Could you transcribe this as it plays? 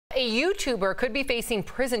A YouTuber could be facing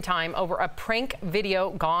prison time over a prank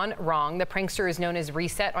video gone wrong. The prankster is known as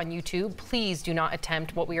Reset on YouTube. Please do not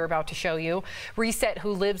attempt what we are about to show you. Reset,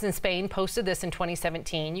 who lives in Spain, posted this in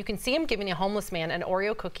 2017. You can see him giving a homeless man an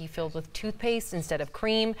Oreo cookie filled with toothpaste instead of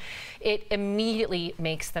cream. It immediately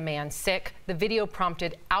makes the man sick. The video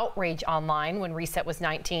prompted outrage online when Reset was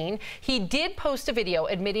 19. He did post a video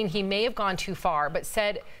admitting he may have gone too far, but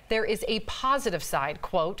said there is a positive side.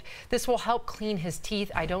 Quote, "This will help clean his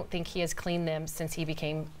teeth. I don't think he has cleaned them since he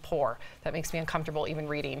became poor." That makes me uncomfortable even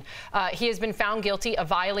reading. He has been found guilty of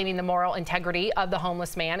violating the moral integrity of the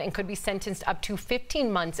homeless man and could be sentenced up to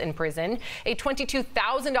 15 months in prison, a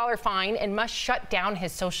 $22,000 fine, and must shut down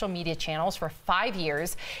his social media channels for 5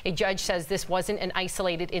 years. A judge says this wasn't an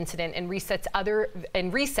isolated incident, and Reset's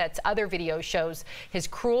other video shows his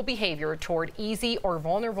cruel behavior toward easy or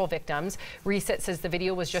vulnerable victims. Reset says the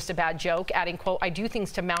video was just a bad joke, adding, quote, "I do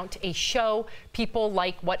things to mount a show. People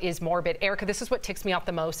like what is morbid." Erica, this is what ticks me off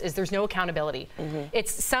the most, is there's no accountability.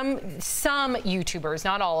 It's some YouTubers,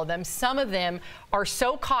 not all of them, some of them are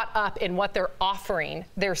so caught up in what they're offering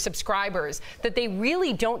their subscribers that they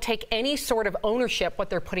really don't take any sort of ownership what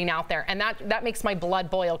they're putting out there. And that makes my blood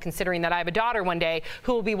boil, considering that I have a daughter one day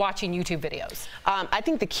who will be watching YouTube videos. I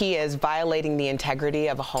think the key is violating the integrity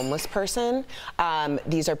of a homeless person.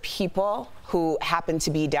 These are people who happen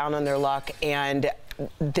to be down on their luck, and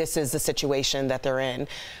this is the situation that they're in.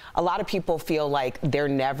 A lot of people feel like they're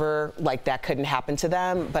never, like that couldn't happen to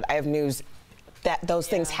them, but I have news that those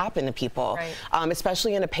things happen to people,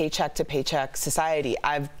 especially in a paycheck to paycheck society.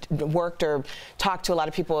 I've worked or talked to a lot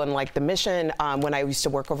of people in like the Mission when I used to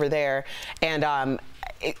work over there, and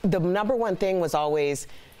the number one thing was always,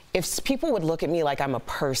 if people would look at me like I'm a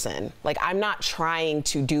person, like I'm not trying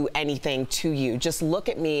to do anything to you, just look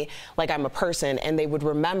at me like I'm a person, and they would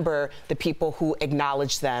remember the people who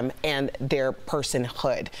acknowledge them and their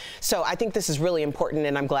personhood. So I think this is really important,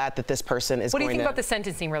 and I'm glad that this person is going to... What do you think about the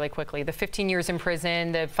sentencing really quickly? The 15 years in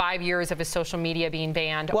prison, the 5 years of his social media being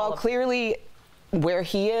banned? Well, clearly, where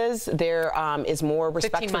he is, there is more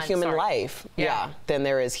respect for human life than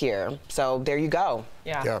there is here. So there you go.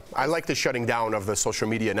 Yeah, I like the shutting down of the social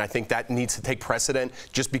media, and I think that needs to take precedent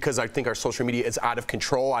just because I think our social media is out of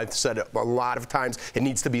control. I've said it a lot of times, it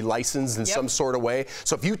needs to be licensed in some sort of way.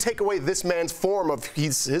 So if you take away this man's form of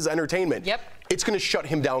his entertainment, it's going to shut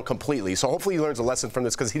him down completely. So hopefully he learns a lesson from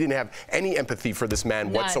this, because he didn't have any empathy for this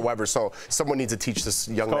man whatsoever. So someone needs to teach this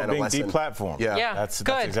young man a lesson. Deplatform. That's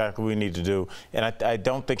exactly what we need to do. And I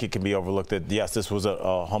don't think it can be overlooked that, yes, this was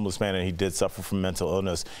a homeless man and he did suffer from mental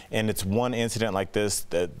illness. And it's one incident like this,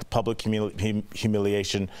 the public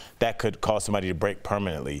humiliation, that could cause somebody to break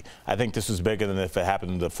permanently. I think this was bigger than if it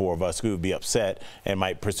happened to the four of us. We would be upset and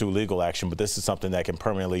might pursue legal action. But this is something that can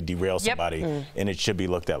permanently derail somebody, and it should be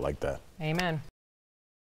looked at like that. Amen.